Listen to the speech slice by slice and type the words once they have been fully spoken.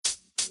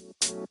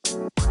Get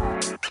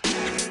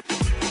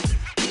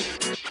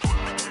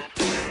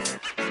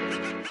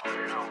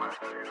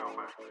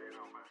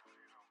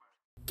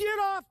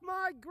off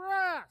my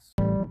grass!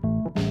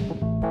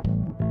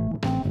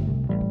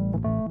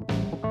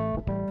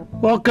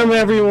 Welcome,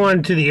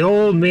 everyone, to the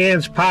Old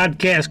Man's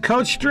Podcast.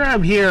 Coach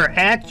Streb here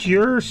at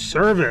your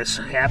service.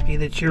 Happy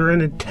that you're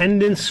in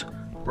attendance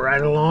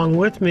right along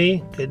with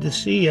me. Good to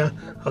see you.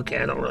 Okay,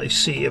 I don't really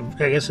see you.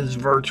 I guess it's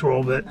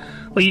virtual, but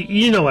well,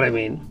 you know what I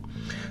mean.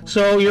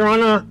 So you're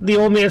on the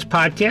Old Man's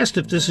Podcast.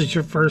 If this is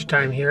your first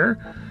time here,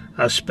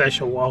 a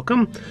special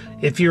welcome.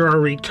 If you're a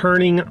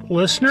returning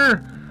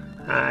listener,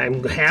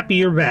 I'm happy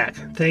you're back.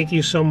 Thank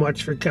you so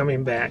much for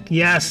coming back.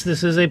 Yes,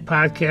 this is a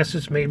podcast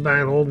that's made by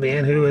an old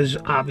man who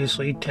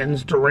obviously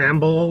tends to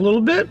ramble a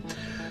little bit,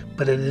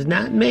 but it is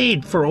not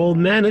made for old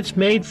men. It's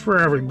made for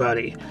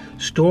everybody.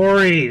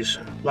 Stories,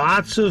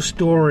 lots of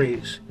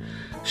stories.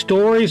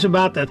 Stories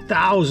about the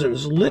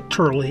thousands,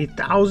 literally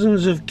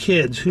thousands of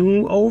kids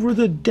who over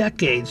the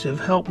decades have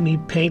helped me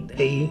paint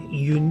a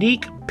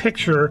unique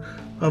picture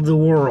of the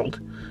world.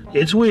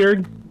 It's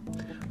weird.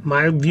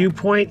 My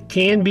viewpoint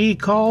can be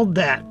called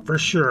that for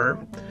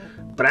sure,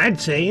 but I'd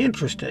say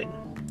interesting.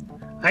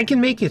 I can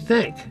make you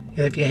think, and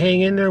if you hang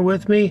in there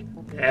with me,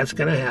 that's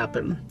going to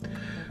happen.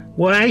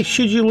 Why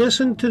should you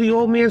listen to the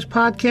Old Man's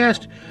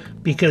Podcast?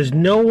 Because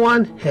no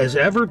one has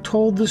ever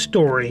told the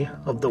story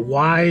of the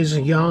wise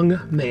young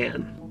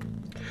man.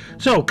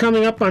 So,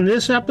 coming up on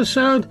this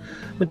episode,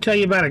 I'm going to tell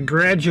you about a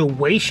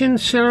graduation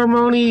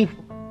ceremony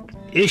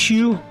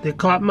issue that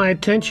caught my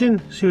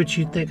attention. See what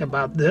you think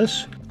about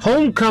this.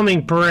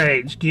 Homecoming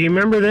parades. Do you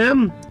remember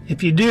them?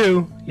 If you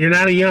do, you're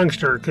not a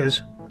youngster,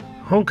 because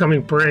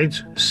homecoming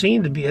parades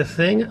seem to be a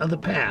thing of the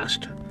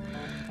past.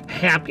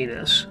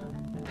 Happiness.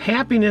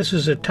 Happiness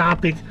is a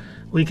topic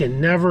we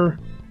can never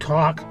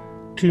talk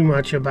too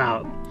much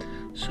about.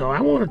 So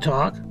I want to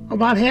talk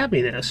about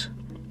happiness.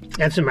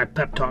 That's in my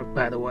pep talk,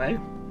 by the way.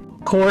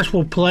 Of course,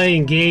 we'll play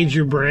Engage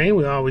Your Brain.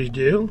 We always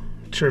do.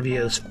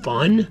 Trivia is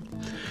fun.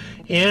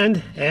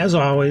 And, as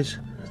always,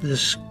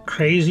 this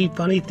crazy,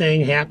 funny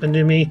thing happened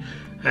to me.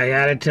 I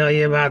gotta tell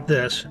you about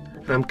this.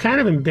 And I'm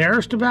kind of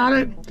embarrassed about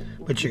it,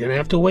 but you're gonna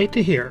have to wait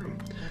to hear.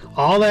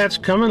 All that's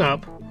coming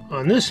up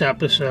on this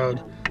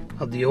episode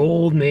of the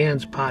Old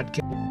Man's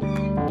Podcast.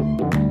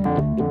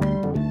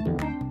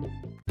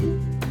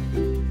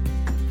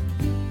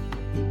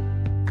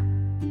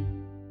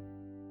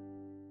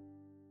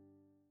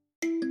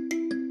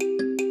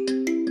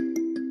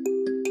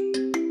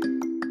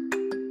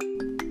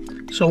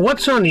 So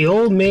what's on the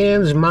old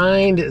man's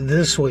mind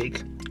this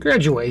week?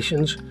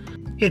 Graduations.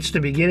 It's the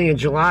beginning of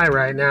July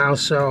right now,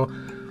 so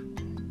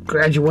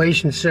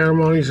graduation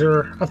ceremonies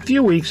are a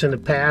few weeks in the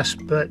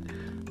past, but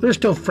they're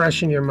still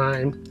fresh in your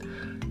mind.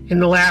 In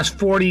the last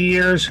 40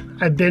 years,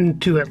 I've been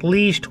to at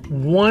least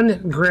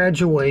one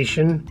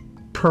graduation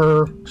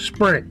per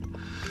spring,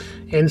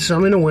 and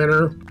some in the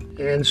winter,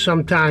 and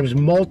sometimes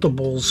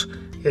multiples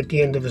at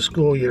the end of the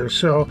school year.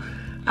 So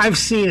I've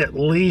seen at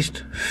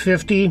least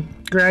 50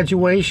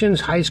 graduations,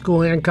 high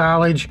school and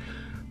college,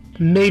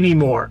 maybe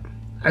more.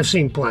 I've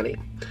seen plenty.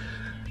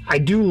 I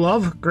do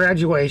love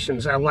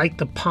graduations. I like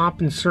the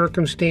pomp and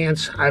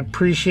circumstance. I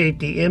appreciate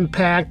the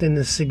impact and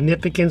the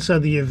significance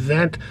of the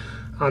event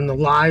on the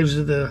lives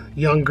of the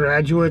young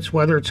graduates,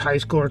 whether it's high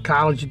school or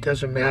college, it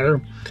doesn't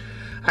matter.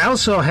 I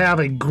also have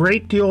a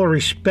great deal of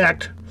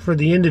respect for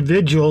the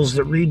individuals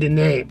that read the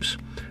names.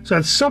 So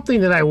it's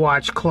something that I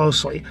watch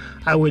closely.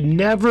 I would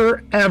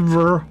never,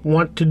 ever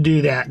want to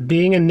do that.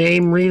 Being a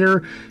name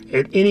reader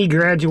at any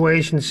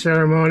graduation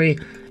ceremony,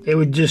 it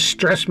would just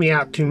stress me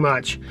out too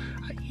much.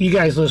 You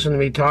guys listen to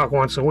me talk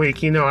once a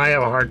week. You know I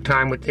have a hard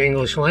time with the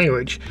English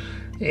language,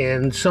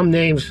 and some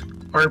names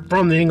aren't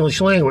from the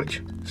English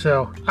language.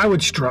 So I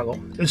would struggle.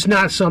 It's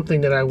not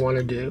something that I want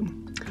to do.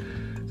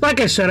 Like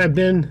I said, I've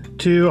been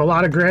to a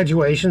lot of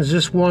graduations.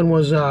 This one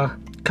was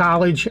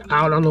college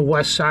out on the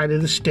west side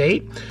of the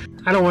state.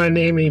 I don't want to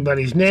name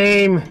anybody's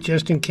name,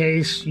 just in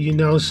case you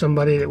know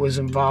somebody that was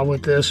involved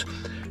with this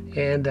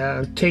and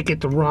take it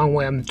the wrong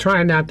way. I'm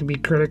trying not to be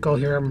critical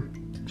here. I'm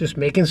just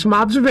making some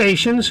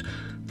observations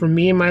for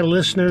me and my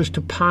listeners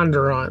to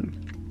ponder on.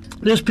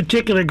 This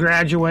particular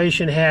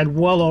graduation had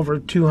well over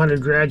 200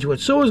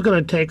 graduates, so it was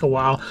going to take a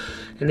while,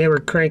 and they were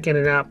cranking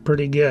it out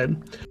pretty good.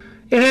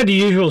 It had the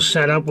usual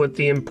setup with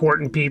the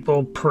important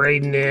people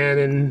parading in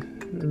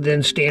and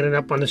then standing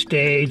up on the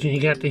stage, and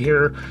you got to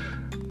hear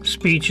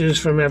speeches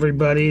from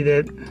everybody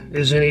that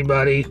is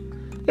anybody.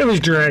 It was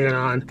dragging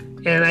on,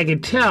 and I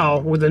could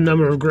tell with the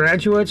number of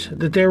graduates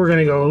that they were going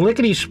to go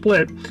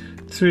lickety-split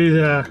through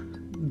the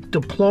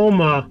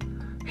diploma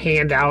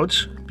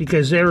handouts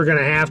because they were going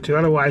to have to.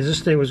 Otherwise,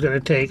 this thing was going to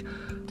take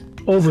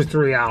over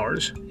 3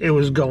 hours. It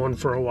was going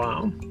for a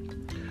while.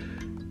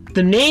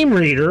 The name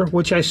reader,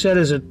 which I said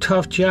is a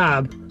tough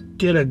job,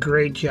 did a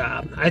great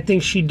job. I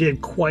think she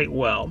did quite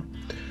well.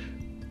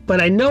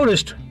 But I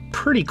noticed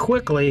pretty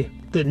quickly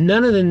that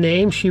none of the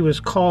names she was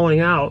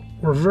calling out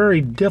were very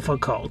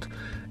difficult.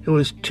 It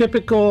was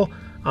typical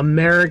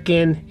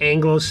American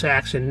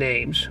Anglo-Saxon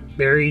names.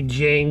 Mary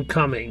Jane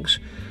Cummings,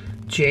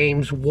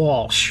 James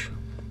Walsh,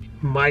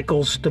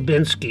 Michael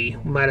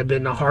Stabinsky might have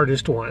been the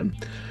hardest one.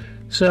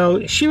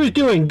 So she was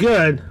doing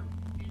good,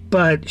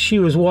 but she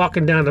was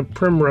walking down the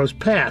primrose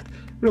path.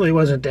 Really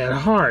wasn't that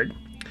hard.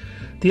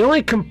 The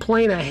only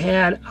complaint I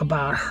had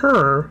about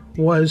her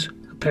was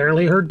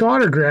apparently her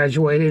daughter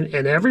graduated,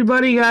 and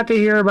everybody got to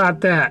hear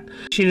about that.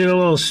 She did a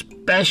little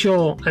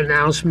special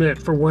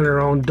announcement for when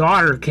her own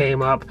daughter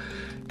came up,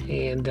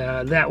 and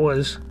that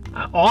was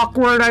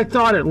awkward, I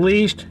thought, at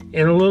least,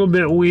 and a little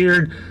bit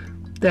weird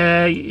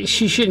that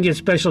she shouldn't get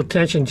special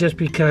attention just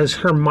because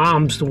her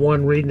mom's the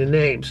one reading the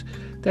names.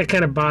 That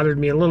kind of bothered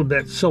me a little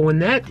bit. So when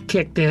that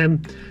kicked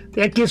in,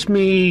 that gets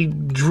me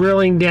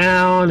drilling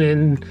down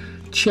and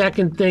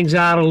checking things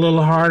out a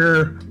little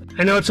harder.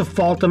 I know it's a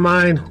fault of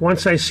mine.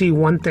 Once I see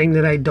one thing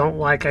that I don't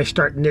like, I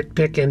start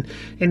nitpicking,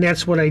 and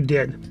that's what I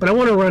did. But I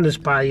want to run this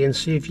by you and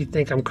see if you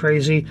think I'm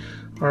crazy,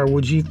 or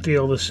would you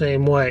feel the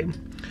same way?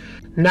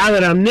 Now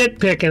that I'm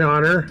nitpicking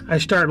on her, I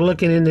start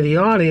looking into the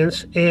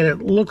audience, and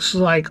it looks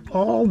like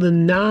all the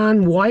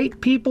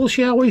non-white people,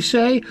 shall we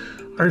say,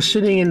 are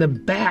sitting in the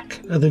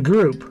back of the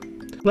group.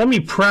 Let me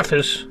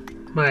preface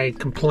my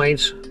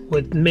complaints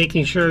with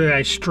making sure that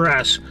I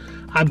stress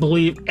I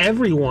believe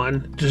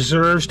everyone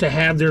deserves to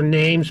have their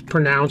names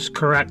pronounced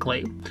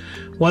correctly.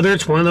 Whether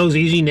it's one of those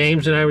easy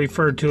names that I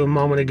referred to a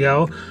moment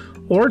ago,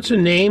 or it's a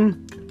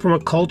name from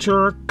a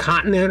culture or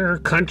continent or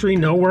country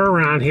nowhere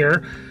around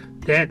here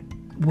that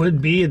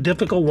would be a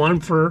difficult one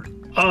for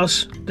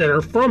us that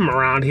are from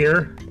around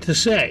here to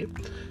say.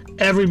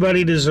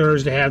 Everybody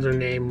deserves to have their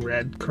name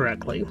read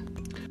correctly.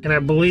 And I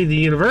believe the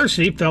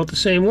university felt the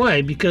same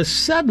way, because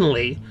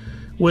suddenly,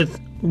 with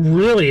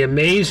really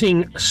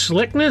amazing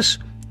slickness,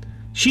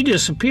 she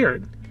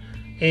disappeared,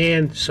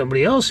 and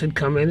somebody else had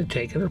come in and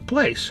taken her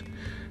place.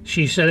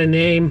 She said a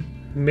name,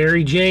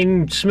 Mary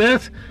Jane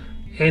Smith,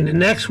 and the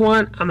next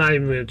one, I'm not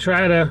even going to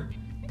try to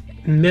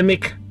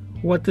mimic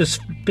what this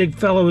big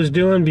fellow was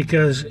doing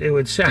because it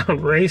would sound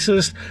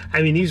racist.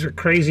 I mean, these are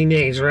crazy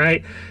names,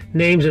 right?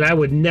 Names that I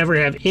would never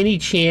have any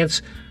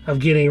chance of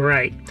getting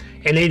right.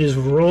 And they just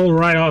rolled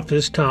right off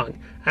his tongue.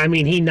 I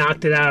mean, he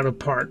knocked it out of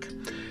the park.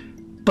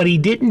 But he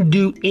didn't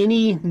do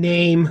any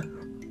name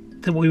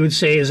that we would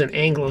say is an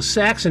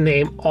Anglo-Saxon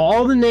name.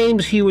 All the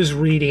names he was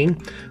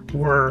reading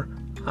were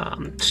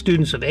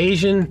students of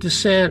Asian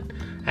descent,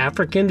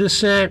 African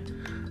descent,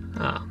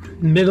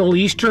 Middle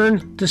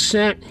Eastern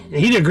descent. And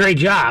he did a great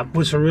job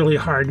with some really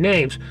hard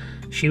names.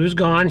 She was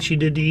gone. She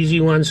did the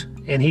easy ones,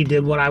 and he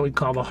did what I would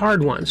call the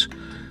hard ones.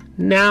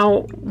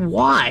 Now,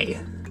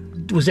 why?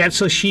 Was that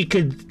so she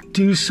could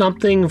do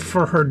something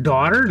for her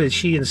daughter? That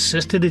she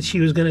insisted that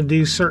she was going to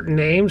do certain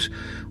names?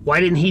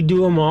 Why didn't he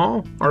do them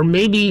all? Or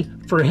maybe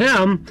for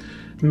him,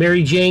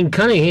 Mary Jane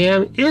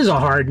Cunningham is a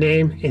hard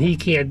name and he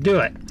can't do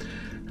it.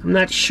 I'm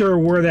not sure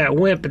where that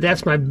went, but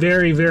that's my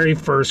very, very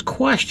first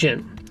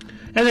question.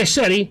 As I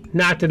said, he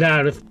knocked it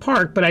out of the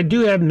park, but I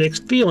do have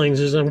mixed feelings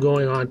as I'm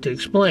going on to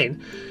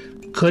explain.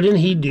 Couldn't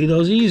he do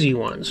those easy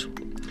ones?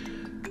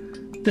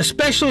 The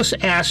specialist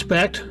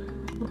aspect,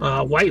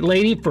 white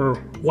lady for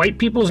white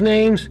people's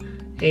names,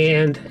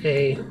 and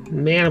a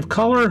man of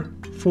color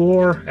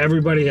for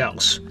everybody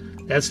else.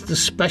 That's the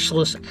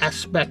specialist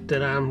aspect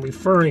that I'm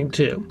referring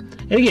to.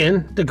 And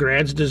again, the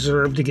grads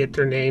deserve to get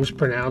their names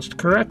pronounced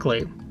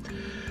correctly.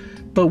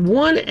 But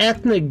one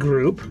ethnic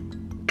group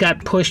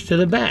got pushed to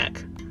the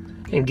back.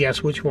 And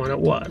guess which one it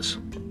was?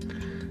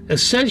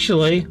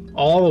 Essentially,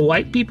 all the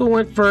white people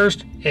went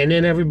first, and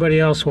then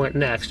everybody else went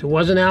next. It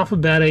wasn't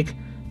alphabetic,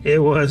 it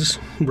was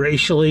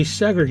racially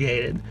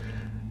segregated.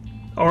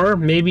 Or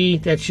maybe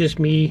that's just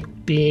me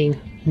being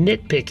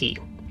nitpicky.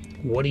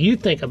 What do you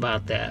think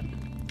about that?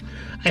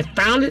 I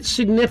found it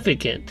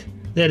significant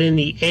that in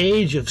the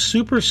age of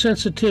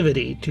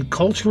supersensitivity to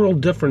cultural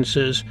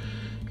differences,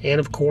 and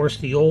of course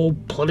the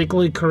old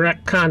politically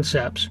correct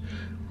concepts,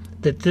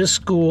 that this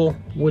school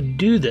would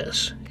do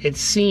this. It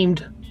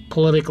seemed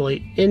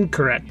politically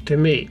incorrect to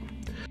me.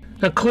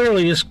 Now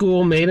clearly the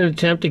school made an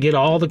attempt to get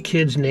all the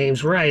kids'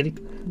 names right.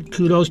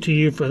 Kudos to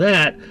you for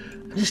that.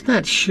 I'm just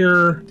not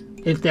sure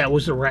if that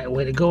was the right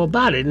way to go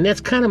about it. And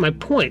that's kind of my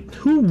point.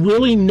 Who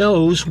really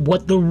knows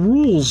what the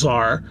rules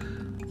are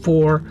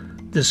for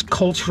this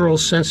cultural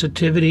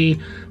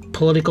sensitivity,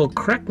 political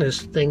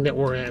correctness thing that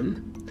we're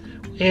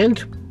in?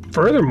 And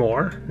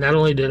furthermore, not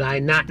only did I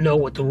not know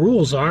what the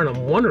rules are, and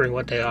I'm wondering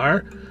what they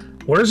are,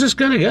 where's this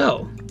going to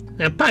go?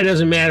 Now, it probably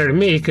doesn't matter to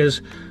me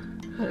because,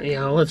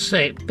 let's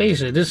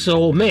face it, this is an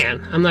old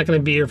man. I'm not going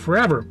to be here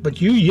forever.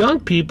 But you young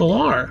people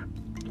are.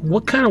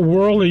 What kind of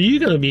world are you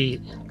going to be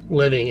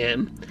living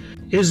in?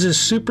 Is this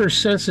super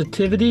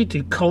sensitivity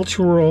to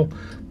cultural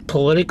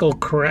political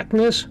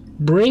correctness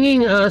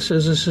bringing us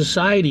as a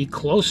society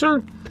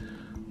closer?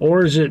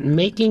 Or is it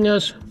making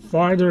us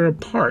farther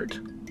apart?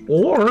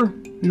 Or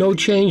no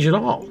change at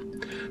all?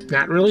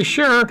 Not really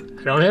sure.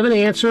 I don't have an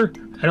answer.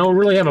 I don't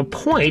really have a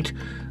point.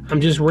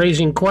 I'm just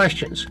raising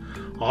questions.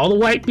 All the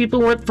white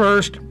people went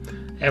first.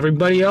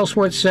 Everybody else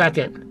went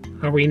second.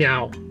 Are we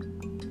now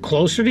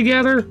closer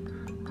together,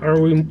 or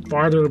are we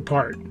farther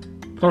apart?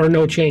 Or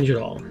no change at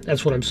all?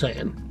 That's what I'm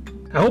saying.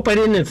 I hope I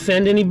didn't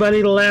offend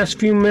anybody the last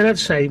few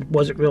minutes. I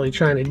wasn't really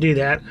trying to do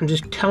that. I'm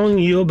just telling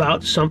you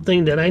about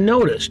something that I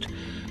noticed.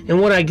 And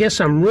what I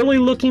guess I'm really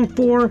looking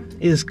for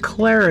is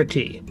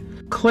clarity.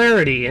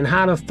 Clarity in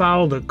how to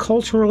follow the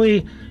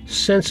culturally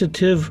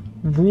sensitive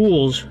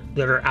rules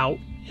that are out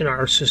in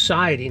our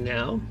society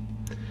now.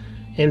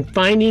 And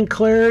finding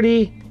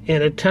clarity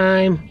in a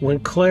time when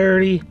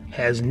clarity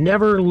has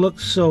never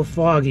looked so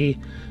foggy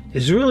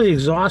is really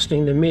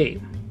exhausting to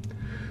me.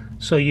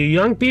 So you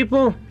young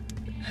people,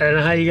 I don't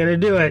know how you're going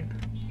to do it,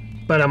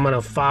 but I'm going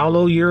to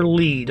follow your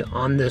lead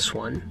on this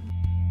one.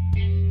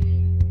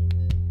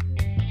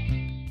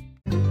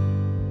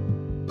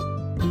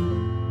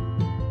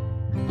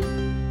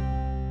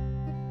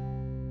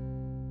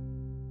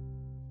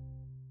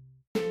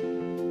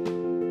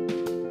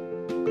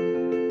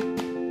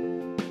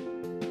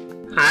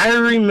 I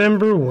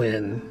remember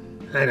when.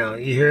 I know,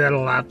 you hear that a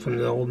lot from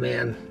the old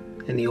man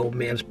in the old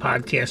man's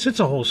podcast. It's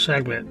a whole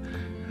segment.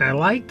 And I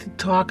like to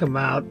talk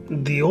about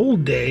the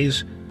old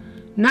days,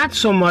 not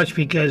so much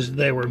because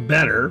they were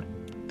better.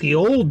 The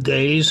old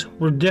days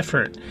were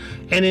different.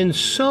 And in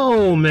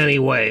so many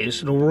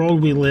ways, the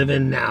world we live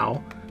in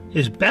now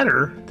is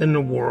better than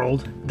the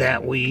world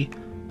that we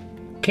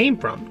came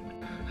from.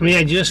 I mean,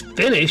 I just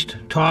finished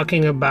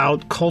talking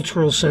about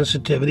cultural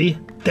sensitivity.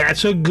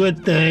 That's a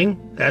good thing.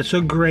 That's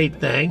a great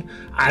thing.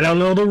 I don't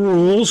know the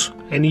rules.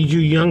 I need you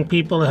young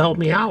people to help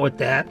me out with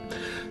that.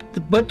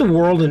 But the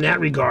world in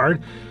that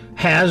regard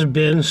has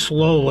been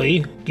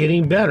slowly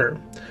getting better.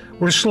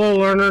 We're slow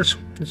learners.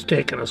 It's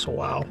taken us a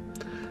while.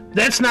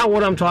 That's not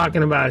what I'm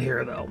talking about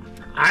here, though.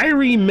 I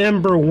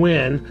remember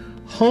when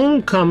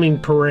homecoming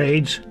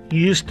parades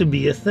used to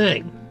be a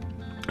thing.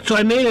 So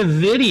I made a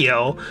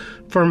video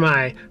for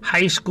my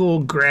high school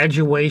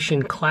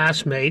graduation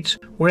classmates.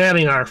 We're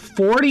having our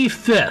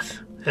 45th,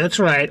 that's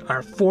right,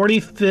 our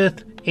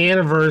 45th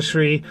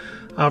anniversary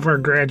of our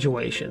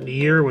graduation. The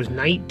year was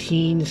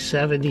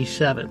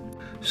 1977.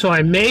 So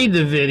I made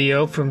the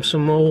video from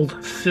some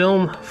old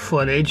film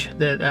footage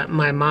that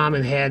my mom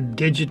had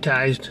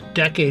digitized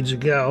decades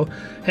ago.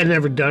 Had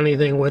never done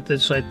anything with it,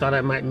 so I thought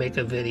I might make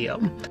a video.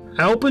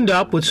 I opened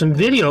up with some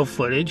video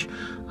footage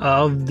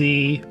of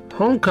the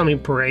homecoming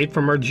parade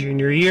from our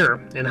junior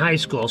year in high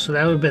school. So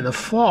that would have been the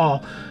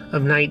fall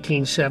of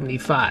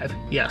 1975.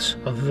 Yes,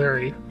 a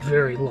very,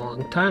 very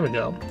long time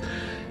ago.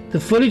 The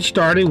footage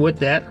started with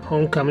that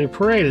homecoming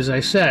parade, as I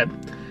said.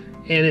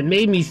 And it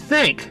made me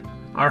think,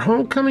 are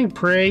homecoming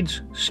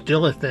parades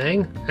still a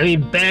thing? I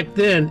mean, back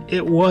then,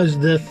 it was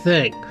the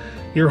thing.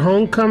 Your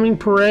homecoming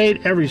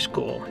parade, every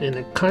school in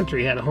the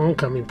country had a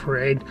homecoming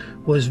parade,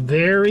 was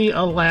very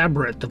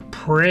elaborate. The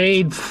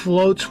parade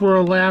floats were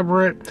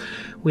elaborate.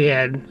 We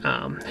had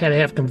to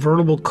have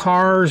convertible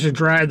cars to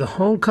drive the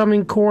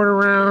homecoming court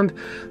around.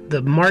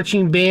 The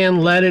marching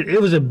band led it.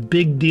 It was a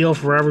big deal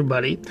for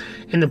everybody.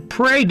 And the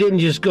parade didn't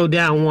just go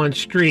down one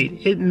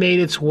street. It made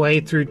its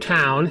way through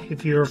town,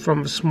 if you were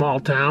from a small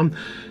town.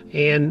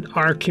 And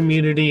our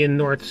community in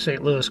North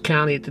St. Louis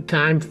County at the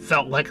time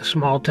felt like a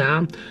small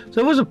town.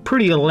 So it was a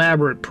pretty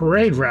elaborate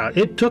parade route.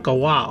 It took a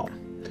while.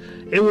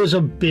 It was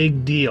a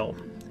big deal.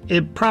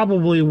 It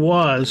probably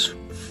was,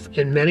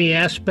 in many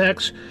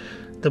aspects,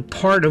 the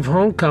part of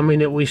homecoming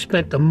that we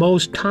spent the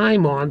most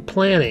time on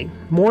planning,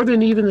 more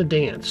than even the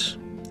dance.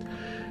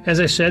 As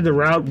I said, the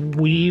route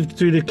weaved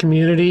through the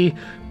community.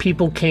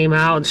 People came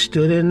out and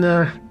stood in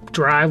the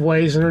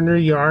driveways and in their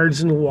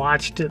yards and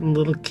watched it, and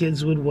little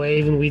kids would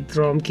wave and we'd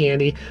throw them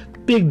candy.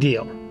 Big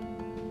deal.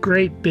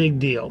 Great big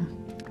deal.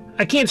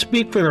 I can't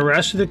speak for the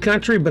rest of the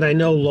country, but I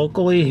know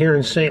locally here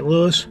in St.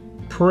 Louis,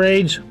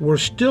 parades were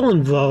still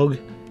in vogue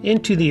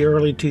into the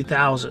early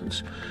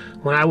 2000s.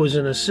 When I was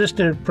an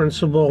assistant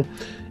principal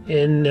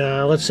in,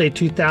 let's say,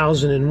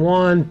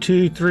 2001,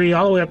 2, 3,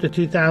 all the way up to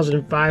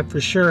 2005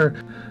 for sure,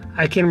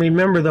 I can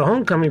remember the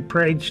homecoming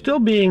parade still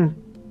being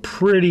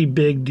pretty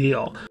big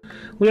deal.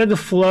 We had the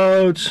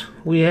floats,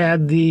 we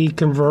had the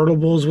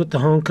convertibles with the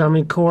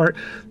homecoming court,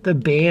 the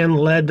band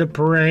led the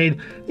parade.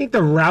 I think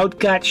the route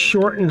got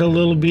shortened a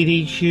little bit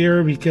each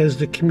year because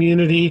the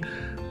community,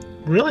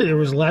 really there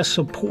was less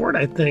support,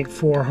 I think,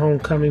 for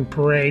homecoming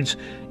parades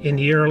in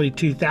the early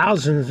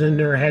 2000s than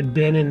there had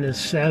been in the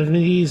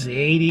 70s, the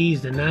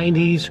 80s, the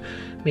 90s,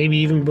 maybe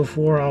even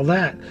before all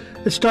that.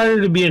 It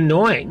started to be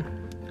annoying.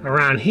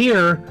 Around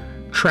here,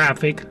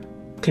 traffic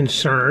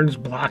concerns,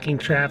 blocking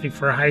traffic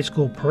for a high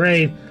school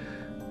parade,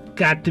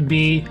 got to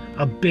be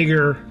a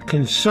bigger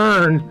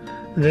concern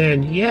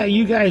than, yeah,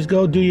 you guys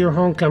go do your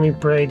homecoming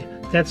parade.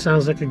 That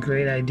sounds like a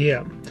great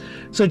idea.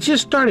 So it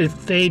just started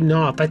fading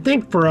off. I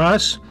think for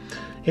us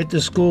at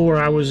the school where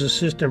I was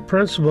assistant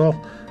principal,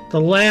 the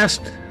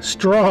last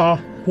straw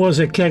was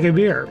a keg of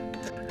beer.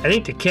 I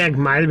think the keg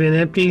might have been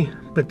empty,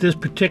 but this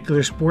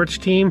particular sports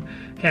team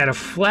had a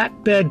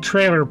flatbed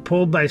trailer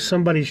pulled by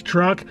somebody's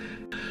truck.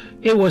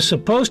 It was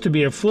supposed to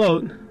be a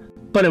float,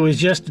 but it was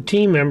just the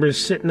team members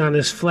sitting on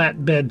this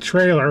flatbed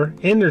trailer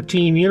in their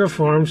team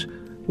uniforms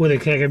with a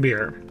keg of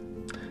beer.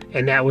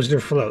 And that was their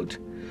float.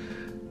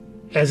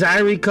 As I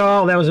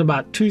recall, that was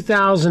about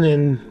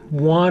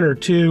 2001 or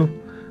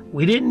 2.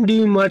 We didn't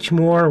do much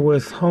more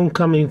with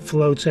homecoming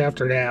floats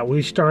after that.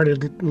 We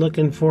started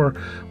looking for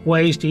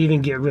ways to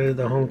even get rid of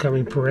the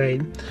homecoming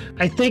parade.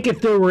 I think if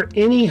there were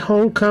any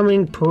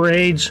homecoming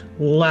parades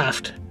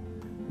left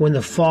when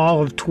the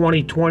fall of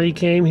 2020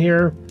 came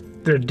here,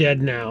 they're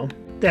dead now.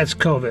 That's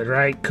COVID,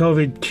 right?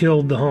 COVID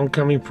killed the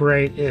homecoming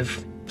parade.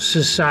 If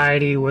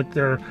society, with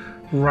their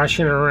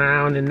rushing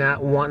around and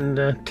not wanting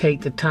to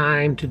take the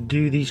time to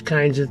do these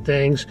kinds of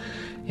things,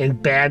 and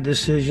bad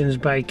decisions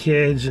by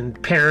kids and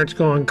parents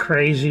going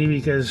crazy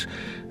because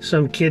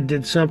some kid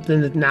did something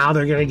that now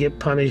they're going to get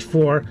punished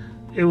for,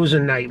 it was a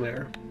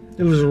nightmare.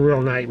 It was a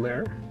real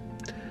nightmare.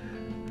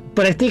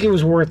 But I think it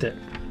was worth it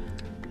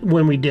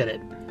when we did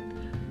it.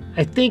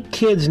 I think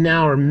kids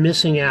now are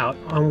missing out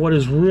on what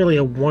is really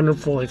a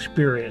wonderful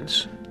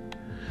experience.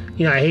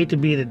 You know, I hate to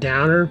be the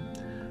downer,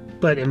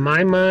 but in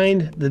my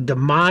mind, the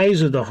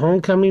demise of the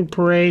homecoming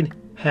parade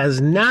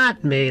has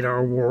not made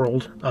our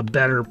world a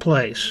better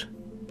place.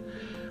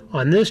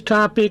 On this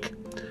topic,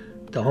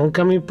 the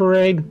homecoming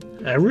parade,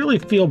 I really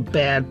feel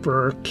bad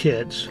for our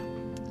kids.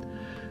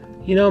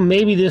 You know,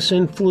 maybe this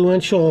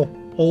influential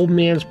old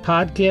man's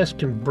podcast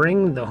can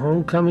bring the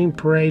homecoming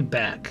parade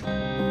back.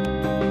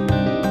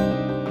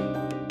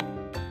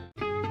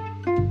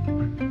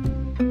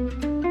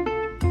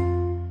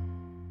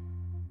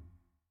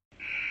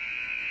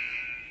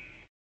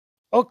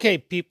 Okay,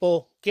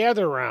 people,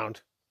 gather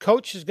around.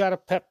 Coach has got a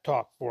pep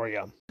talk for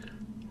you.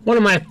 One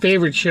of my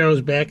favorite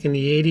shows back in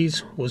the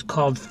 80s was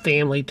called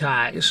Family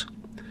Ties.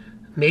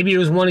 Maybe it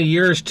was one of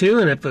yours too,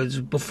 and if it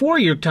was before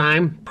your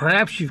time,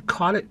 perhaps you've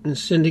caught it in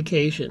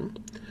syndication.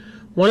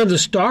 One of the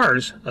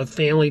stars of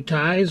Family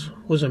Ties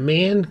was a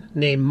man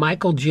named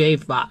Michael J.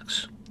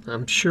 Fox.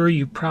 I'm sure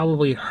you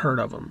probably heard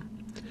of him.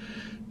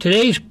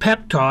 Today's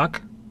pep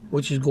talk,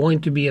 which is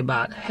going to be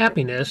about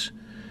happiness,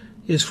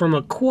 is from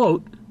a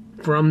quote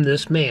from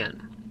this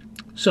man.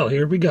 So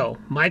here we go.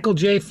 Michael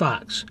J.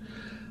 Fox.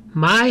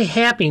 My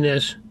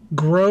happiness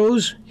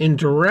grows in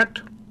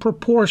direct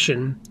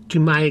proportion to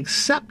my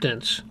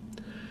acceptance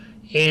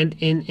and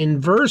in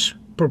inverse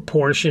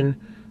proportion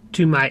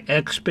to my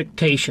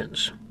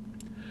expectations.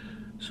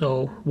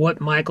 So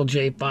what Michael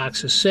J.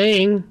 Fox is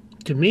saying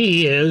to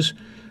me is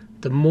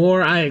the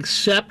more I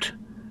accept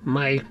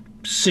my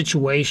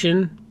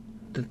situation,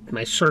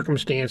 my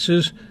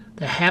circumstances,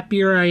 the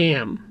happier I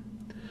am.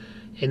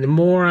 And the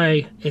more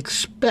I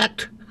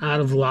expect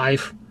out of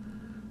life,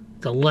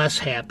 the less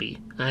happy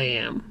I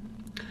am.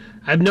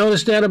 I've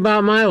noticed that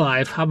about my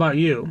life. How about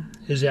you?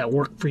 Does that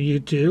work for you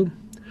too?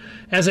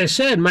 As I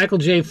said, Michael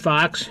J.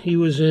 Fox, he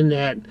was in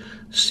that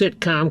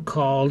sitcom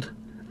called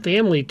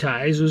Family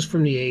Ties. It was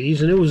from the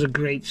 80s, and it was a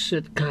great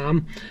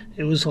sitcom.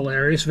 It was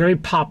hilarious, very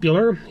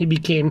popular. He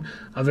became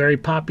a very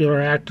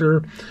popular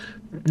actor,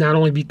 not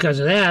only because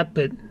of that,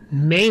 but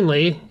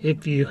mainly,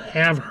 if you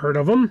have heard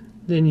of him,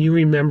 then you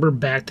remember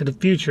Back to the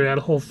Future. That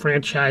whole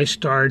franchise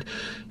starred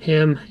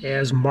him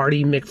as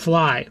Marty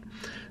McFly.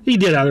 He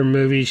did other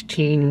movies,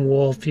 Teen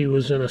Wolf. He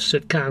was in a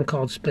sitcom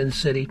called Spin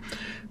City.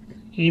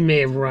 You may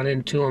have run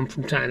into him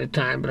from time to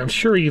time, but I'm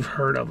sure you've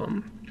heard of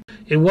him.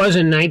 It was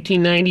in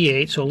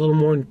 1998, so a little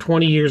more than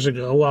 20 years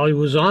ago, while he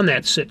was on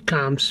that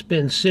sitcom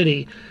Spin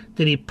City,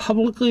 that he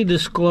publicly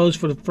disclosed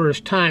for the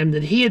first time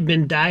that he had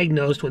been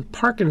diagnosed with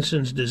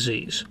Parkinson's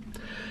disease.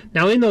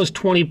 Now, in those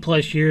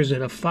 20-plus years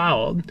that have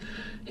followed,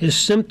 his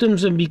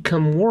symptoms have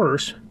become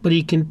worse, but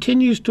he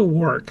continues to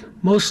work,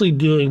 mostly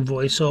doing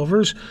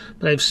voiceovers,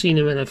 but I've seen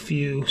him in a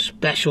few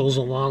specials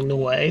along the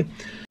way.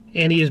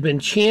 And he has been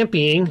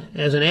championing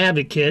as an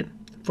advocate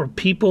for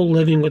people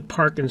living with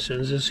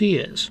Parkinson's as he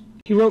is.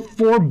 He wrote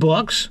 4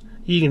 books.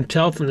 You can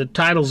tell from the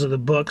titles of the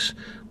books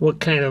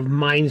what kind of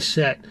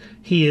mindset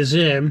he is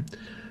in.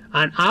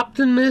 An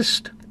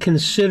Optimist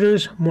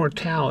Considers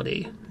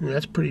Mortality.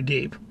 That's pretty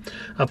deep.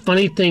 A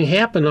funny thing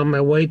happened on my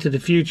way to the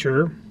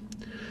future.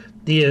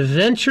 The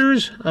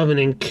Adventures of an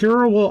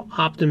Incurable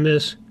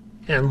Optimist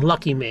and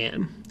Lucky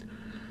Man.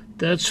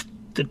 That's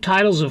the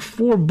titles of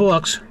 4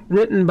 books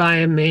written by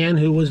a man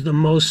who was the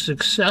most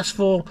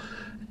successful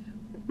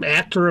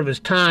actor of his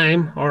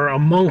time, or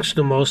amongst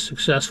the most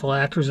successful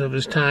actors of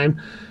his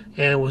time,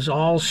 and was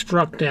all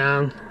struck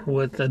down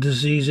with a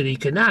disease that he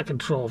could not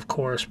control, of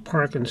course,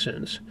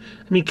 Parkinson's.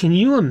 I mean, can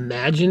you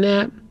imagine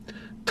that?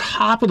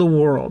 Top of the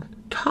world.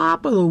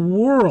 Top of the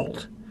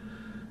world.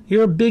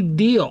 You're a big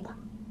deal.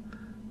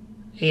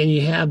 And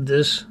you have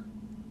this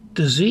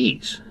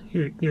disease.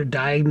 You're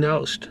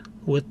diagnosed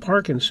with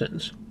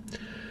Parkinson's.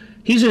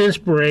 He's an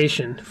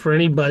inspiration for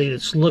anybody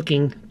that's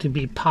looking to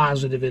be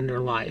positive in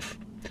their life.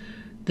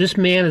 This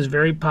man is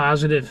very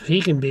positive. If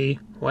he can be,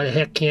 why the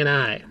heck can't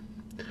I?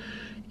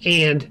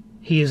 And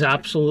he is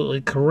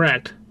absolutely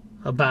correct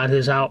about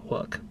his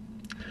outlook.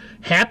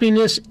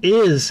 Happiness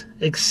is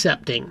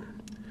accepting.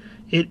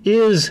 It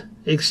is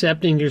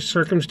accepting your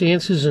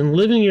circumstances and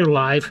living your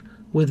life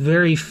with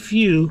very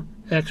few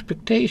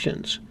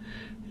expectations.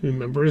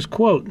 Remember his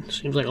quote.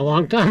 Seems like a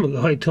long time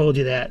ago I told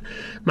you that.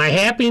 My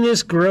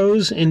happiness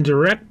grows in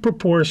direct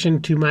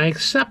proportion to my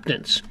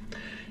acceptance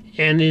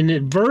and in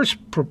inverse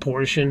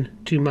proportion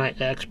to my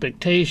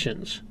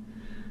expectations.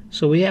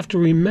 So we have to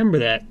remember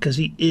that, because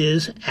he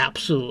is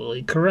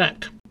absolutely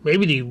correct.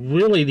 Maybe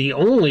the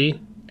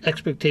only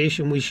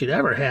expectation we should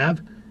ever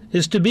have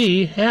is to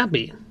be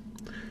happy,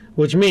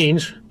 which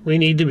means we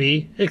need to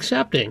be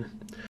accepting.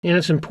 And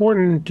it's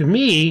important to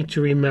me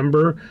to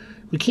remember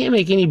we can't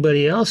make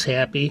anybody else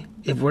happy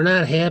if we're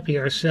not happy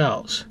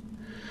ourselves.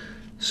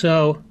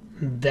 So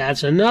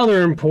that's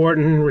another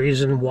important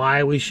reason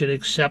why we should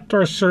accept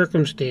our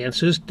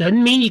circumstances.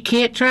 Doesn't mean you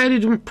can't try to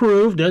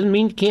improve, doesn't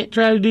mean you can't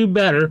try to do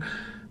better,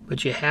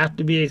 but you have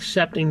to be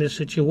accepting the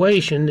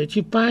situation that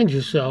you find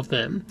yourself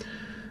in.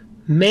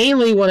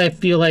 Mainly what I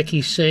feel like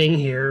he's saying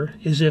here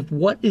is, if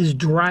what is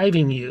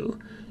driving you,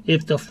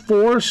 if the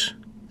force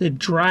that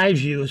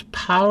drives you is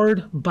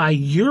powered by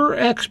your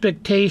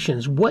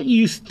expectations, what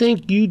you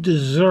think you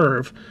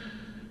deserve,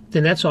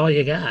 then that's all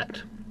you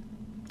got.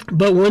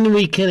 But when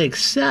we can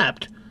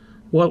accept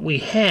what we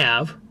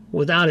have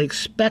without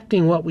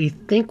expecting what we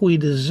think we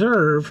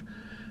deserve,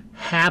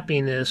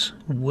 happiness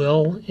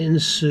will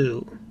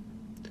ensue.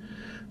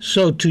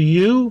 So to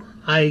you,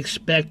 I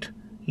expect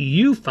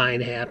you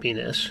find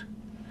happiness.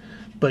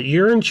 But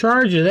you're in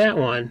charge of that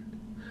one,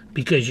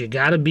 because you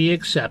got to be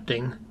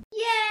accepting.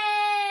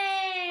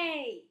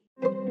 Yay!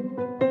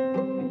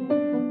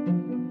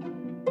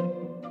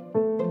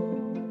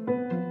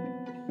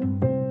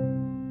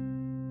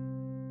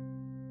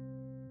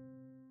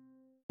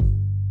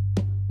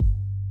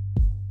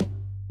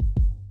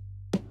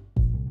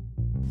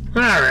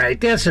 Alright,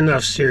 that's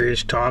enough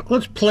serious talk.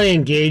 Let's play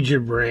Engage Your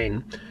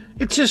Brain.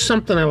 It's just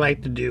something I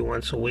like to do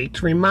once a week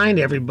to remind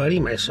everybody,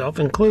 myself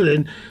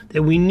included,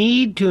 that we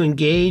need to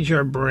engage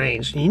our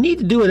brains. You need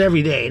to do it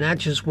every day, not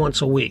just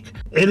once a week.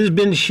 It has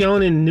been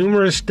shown in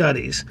numerous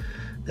studies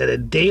that a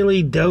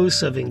daily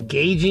dose of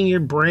engaging your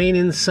brain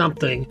in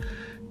something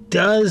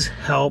does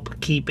help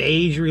keep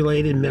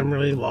age-related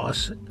memory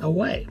loss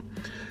away.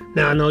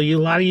 Now, I know a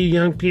lot of you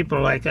young people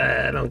are like,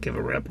 I don't give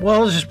a rip.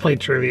 Well, let's just play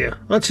trivia.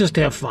 Let's just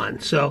have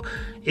fun. So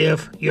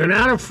if you're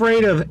not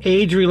afraid of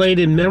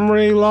age-related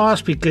memory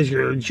loss because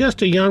you're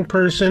just a young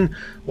person,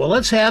 well,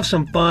 let's have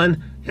some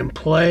fun and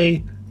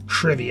play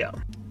trivia.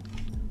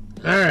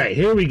 All right,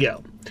 here we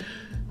go.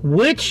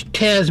 Which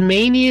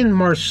Tasmanian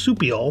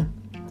marsupial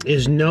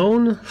is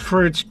known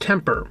for its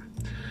temper?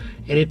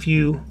 And if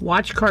you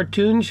watch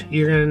cartoons,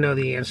 you're going to know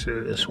the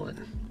answer to this one.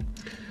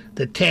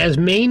 The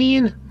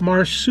Tasmanian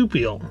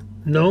marsupial,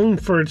 known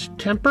for its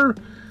temper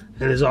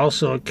and is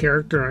also a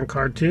character on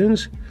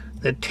cartoons,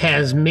 the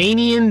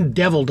Tasmanian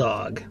devil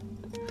dog.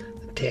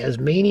 The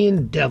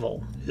Tasmanian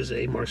devil is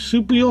a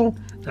marsupial,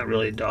 not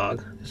really a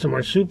dog, it's a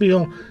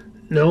marsupial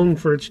known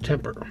for its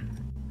temper.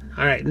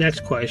 All right,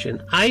 next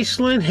question.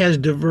 Iceland has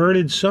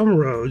diverted some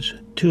roads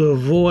to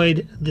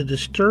avoid the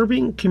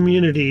disturbing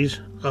communities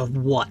of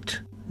what?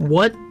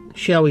 What,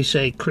 shall we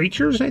say,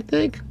 creatures, I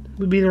think,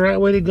 would be the right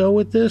way to go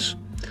with this,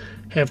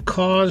 have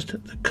caused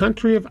the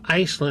country of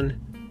Iceland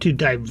to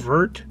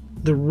divert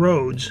the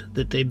roads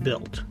that they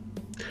built.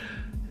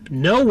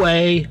 No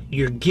way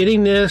you're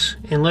getting this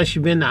unless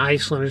you've been to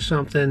Iceland or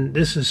something.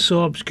 This is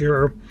so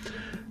obscure.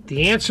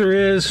 The answer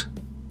is,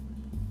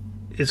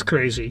 it's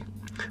crazy.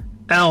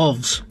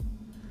 Elves.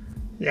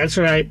 That's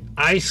right.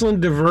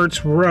 Iceland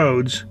diverts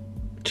roads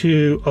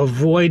to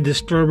avoid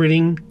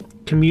disturbing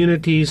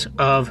communities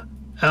of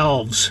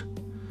elves.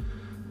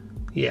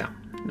 Yeah,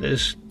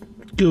 just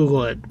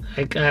Google it.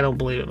 I don't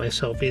believe it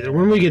myself either.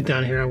 When we get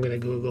down here, I'm going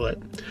to Google it.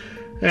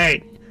 All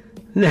right,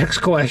 next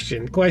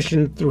question.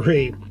 Question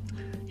 3.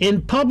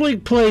 In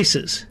public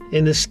places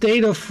in the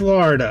state of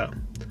Florida,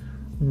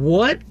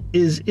 what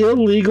is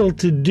illegal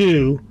to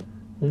do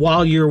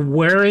while you're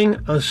wearing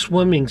a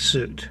swimming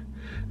suit?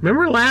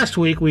 Remember last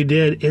week we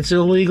did, it's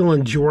illegal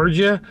in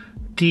Georgia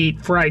to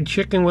eat fried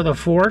chicken with a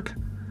fork?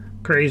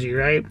 Crazy,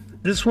 right?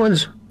 This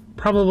one's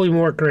probably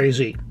more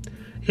crazy.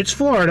 It's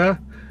Florida,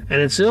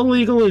 and it's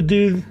illegal to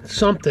do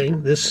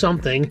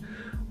something,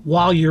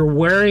 while you're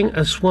wearing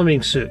a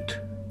swimming suit.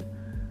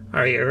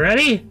 Are you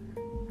ready?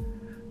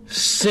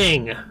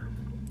 Sing.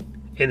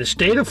 In the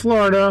state of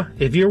Florida,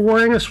 if you're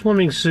wearing a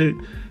swimming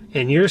suit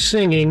and you're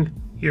singing,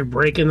 you're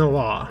breaking the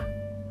law.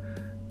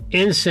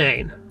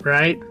 Insane,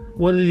 right?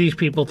 What are these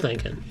people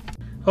thinking?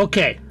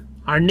 Okay,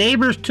 our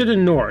neighbors to the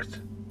north.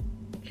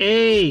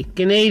 Hey,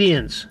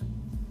 Canadians.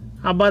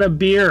 How about a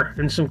beer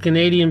and some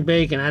Canadian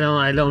bacon? I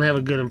don't have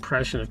a good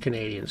impression of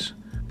Canadians.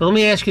 But let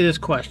me ask you this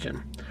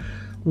question.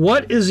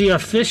 What is the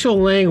official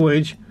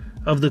language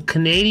of the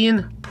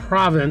Canadian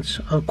province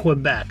of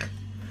Quebec?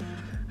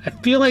 I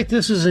feel like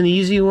this is an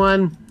easy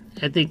one.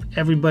 I think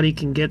everybody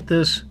can get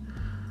this.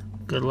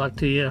 Good luck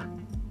to you.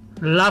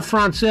 La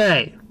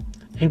Française.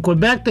 In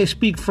Quebec, they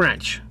speak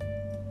French.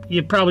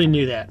 You probably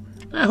knew that.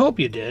 I hope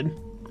you did.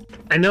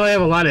 I know I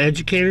have a lot of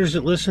educators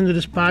that listen to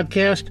this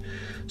podcast,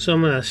 so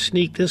I'm going to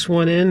sneak this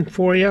one in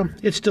for you.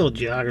 It's still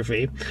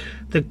geography.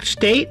 The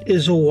state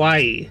is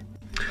Hawaii.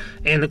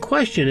 And the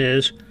question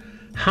is,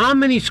 how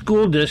many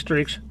school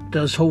districts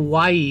does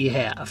Hawaii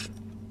have?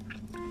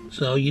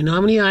 So you know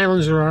how many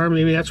islands there are.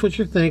 Maybe that's what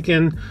you're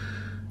thinking.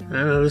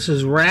 I know this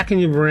is racking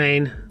your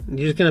brain.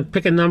 You're just going to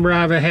pick a number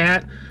out of a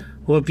hat?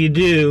 Well, if you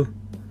do,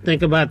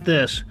 think about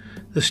this.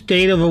 The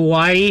state of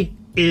Hawaii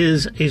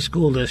is a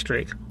school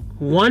district.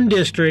 One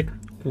district,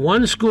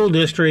 one school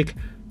district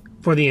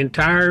for the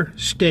entire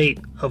state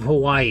of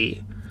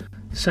Hawaii.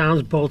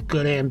 Sounds both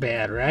good and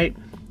bad, right?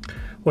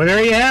 Well,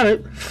 there you have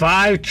it.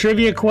 5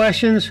 trivia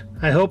questions.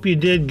 I hope you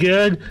did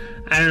good.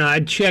 I don't know,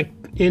 I'd check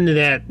into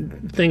that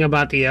thing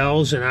about the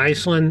elves in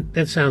Iceland.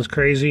 That sounds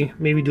crazy.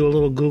 Maybe do a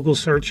little Google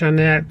search on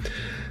that.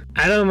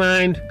 I don't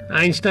mind.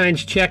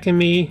 Einstein's checking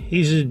me.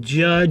 He's a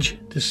judge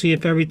to see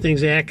if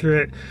everything's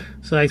accurate.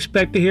 So I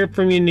expect to hear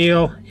from you,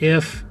 Neil,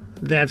 if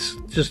that's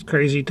just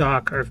crazy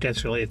talk or if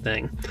that's really a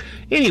thing.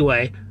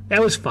 Anyway,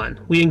 that was fun.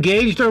 We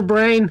engaged our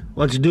brain.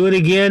 Let's do it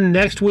again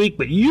next week,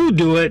 but you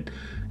do it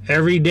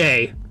every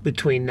day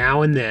between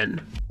now and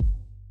then.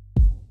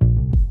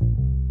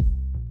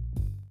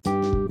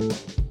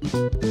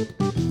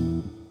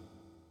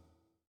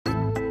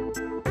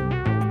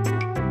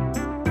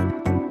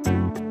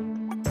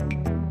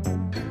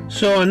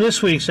 So on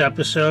this week's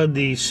episode,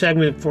 the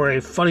segment for A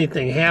Funny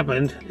Thing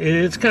Happened,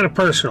 it's kind of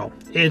personal.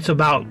 It's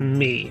about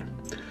me.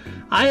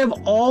 I have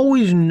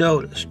always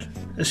noticed,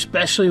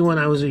 especially when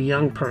I was a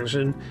young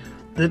person,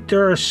 that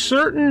there are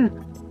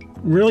certain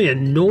really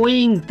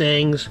annoying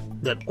things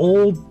that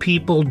old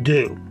people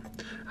do.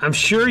 I'm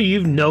sure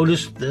you've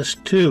noticed this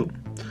too.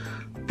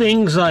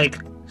 Things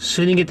like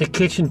sitting at the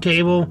kitchen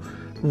table,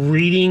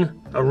 reading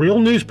a real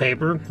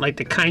newspaper, like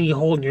the kind you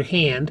hold in your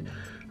hand,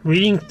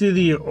 reading through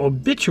the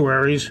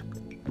obituaries,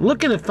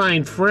 looking to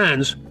find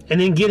friends, and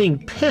then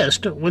getting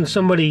pissed when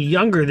somebody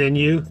younger than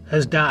you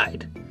has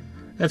died.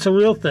 That's a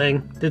real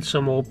thing that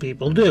some old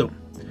people do.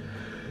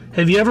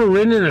 Have you ever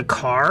ridden in a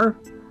car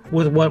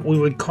with what we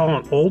would call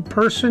an old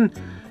person?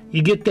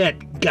 You get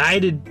that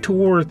guided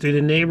tour through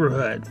the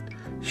neighborhood,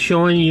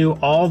 showing you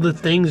all the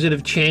things that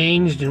have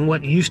changed and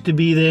what used to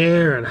be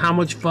there and how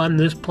much fun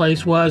this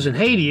place was. And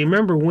hey, do you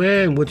remember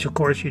when? Which of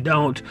course you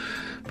don't.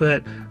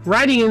 But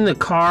riding in the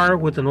car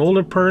with an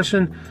older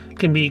person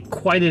can be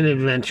quite an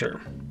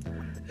adventure,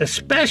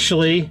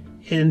 especially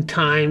in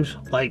times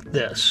like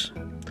this,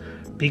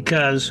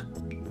 because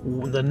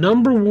the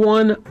number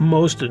one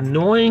most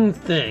annoying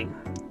thing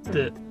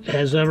that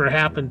has ever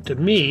happened to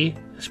me,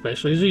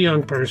 especially as a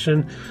young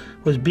person,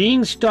 was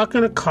being stuck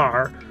in a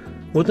car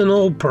with an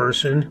old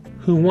person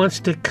who wants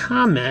to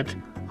comment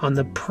on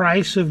the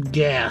price of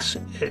gas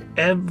at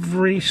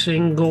every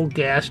single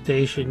gas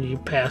station you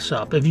pass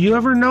up. Have you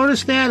ever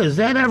noticed that? Has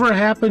that ever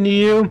happened to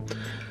you?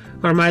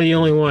 Or am I the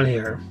only one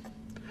here?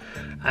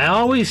 I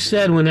always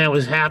said when that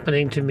was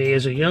happening to me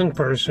as a young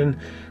person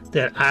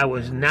that I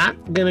was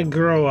not going to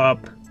grow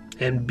up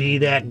and be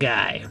that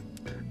guy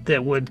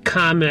that would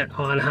comment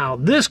on how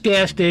this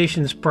gas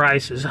station's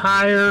price is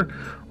higher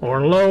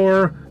or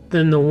lower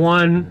than the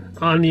one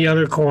on the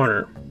other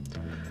corner.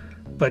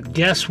 But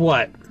guess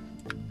what?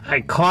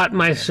 I caught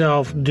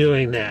myself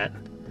doing that.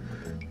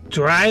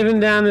 Driving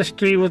down the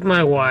street with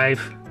my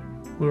wife,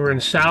 we were in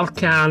South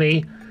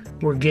County,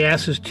 where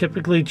gas is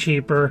typically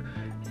cheaper,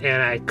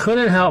 and I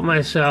couldn't help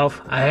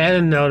myself. I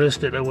hadn't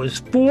noticed that it was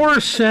 4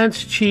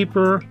 cents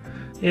cheaper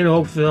in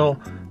Oakville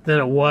than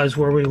it was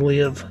where we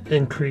live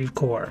in Creve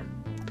Coeur.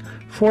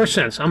 4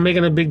 cents. I'm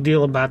making a big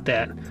deal about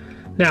that.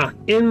 Now,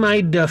 in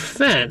my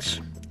defense,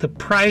 the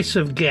price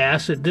of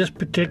gas at this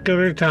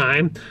particular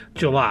time,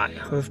 July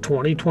of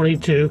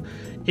 2022,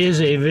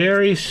 is a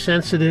very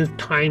sensitive,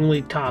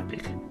 timely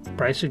topic.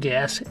 Price of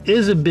gas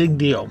is a big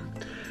deal.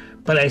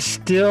 But I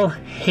still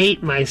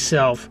hate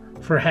myself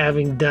for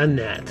having done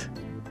that.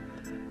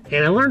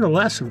 And I learned a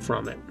lesson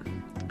from it.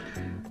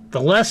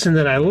 The lesson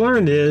that I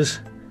learned is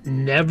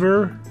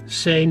never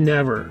say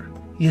never.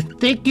 You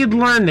think you'd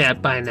learn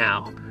that by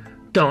now.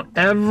 Don't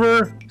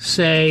ever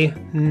say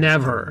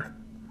never.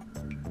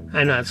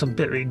 I know it's a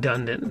bit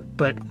redundant,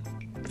 but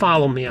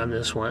follow me on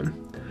this one.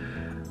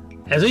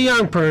 As a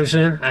young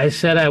person, I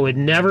said I would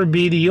never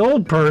be the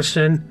old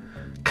person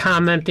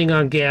commenting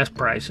on gas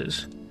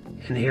prices.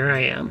 And here I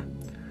am.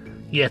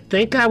 You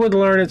think I would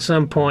learn at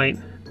some point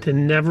to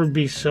never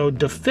be so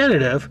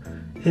definitive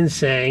in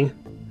saying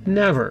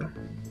never.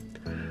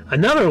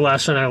 Another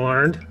lesson I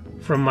learned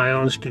from my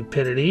own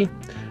stupidity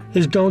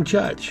is don't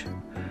judge.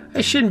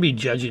 I shouldn't be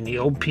judging the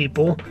old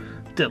people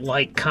that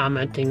like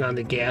commenting on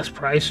the gas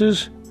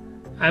prices.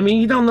 I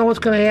mean, you don't know what's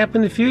going to happen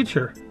in the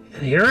future.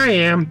 And here I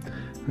am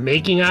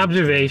making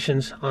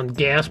observations on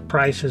gas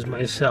prices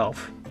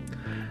myself.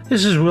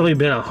 This has really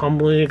been a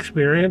humbling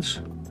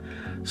experience.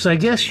 So I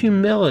guess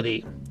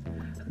humility.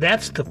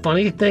 That's the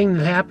funny thing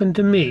that happened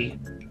to me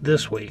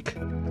this week.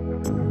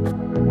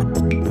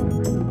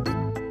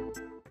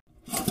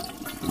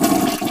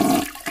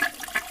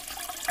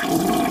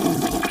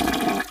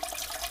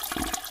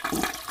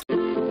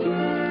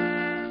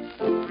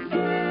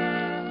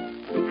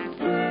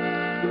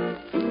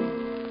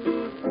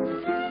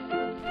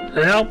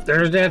 Well,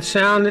 there's that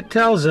sound that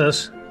tells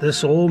us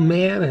this old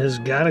man has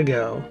got to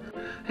go.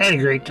 I had a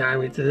great time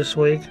with you this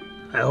week.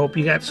 I hope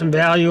you got some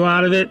value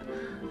out of it.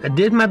 I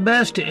did my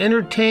best to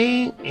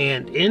entertain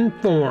and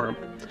inform.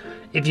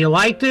 If you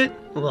liked it,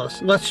 well,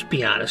 let's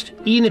be honest,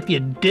 even if you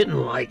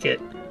didn't like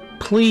it,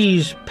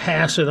 please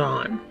pass it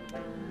on.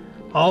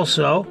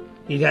 Also,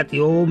 you got the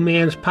Old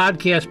Man's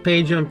Podcast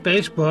page on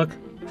Facebook.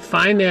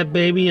 Find that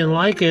baby and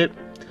like it.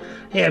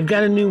 Hey, I've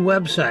got a new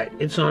website.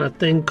 It's on a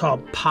thing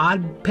called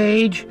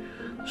Podpage.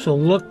 So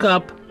look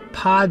up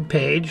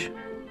Podpage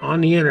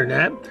on the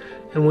internet.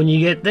 And when you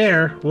get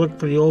there, look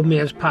for the Old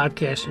Man's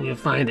Podcast and you'll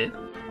find it.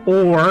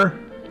 Or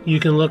you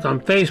can look on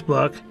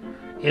Facebook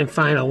and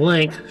find a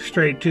link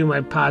straight to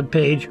my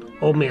Podpage,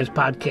 Old Man's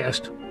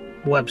Podcast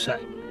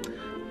website.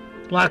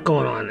 A lot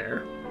going on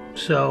there.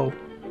 So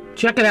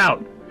check it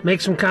out.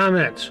 Make some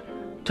comments.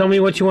 Tell me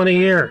what you want to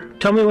hear.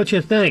 Tell me what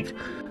you think.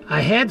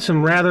 I had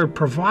some rather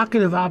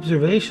provocative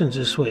observations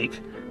this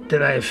week.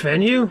 Did I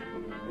offend you?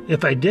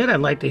 If I did, I'd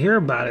like to hear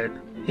about it.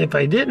 If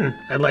I didn't,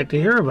 I'd like to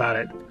hear about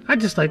it.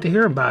 I'd just like to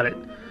hear about it.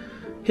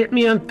 Hit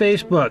me on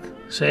Facebook.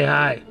 Say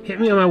hi. Hit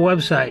me on my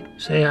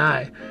website. Say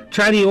hi.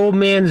 Try the old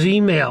man's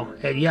email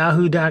at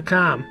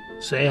yahoo.com.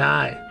 Say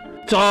hi.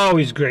 It's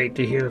always great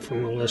to hear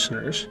from the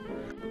listeners.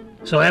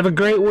 So have a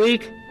great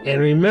week,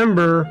 and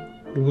remember,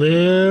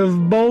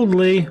 live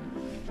boldly.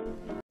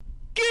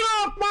 Get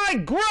off my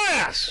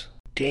grass!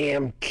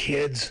 Damn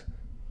kids.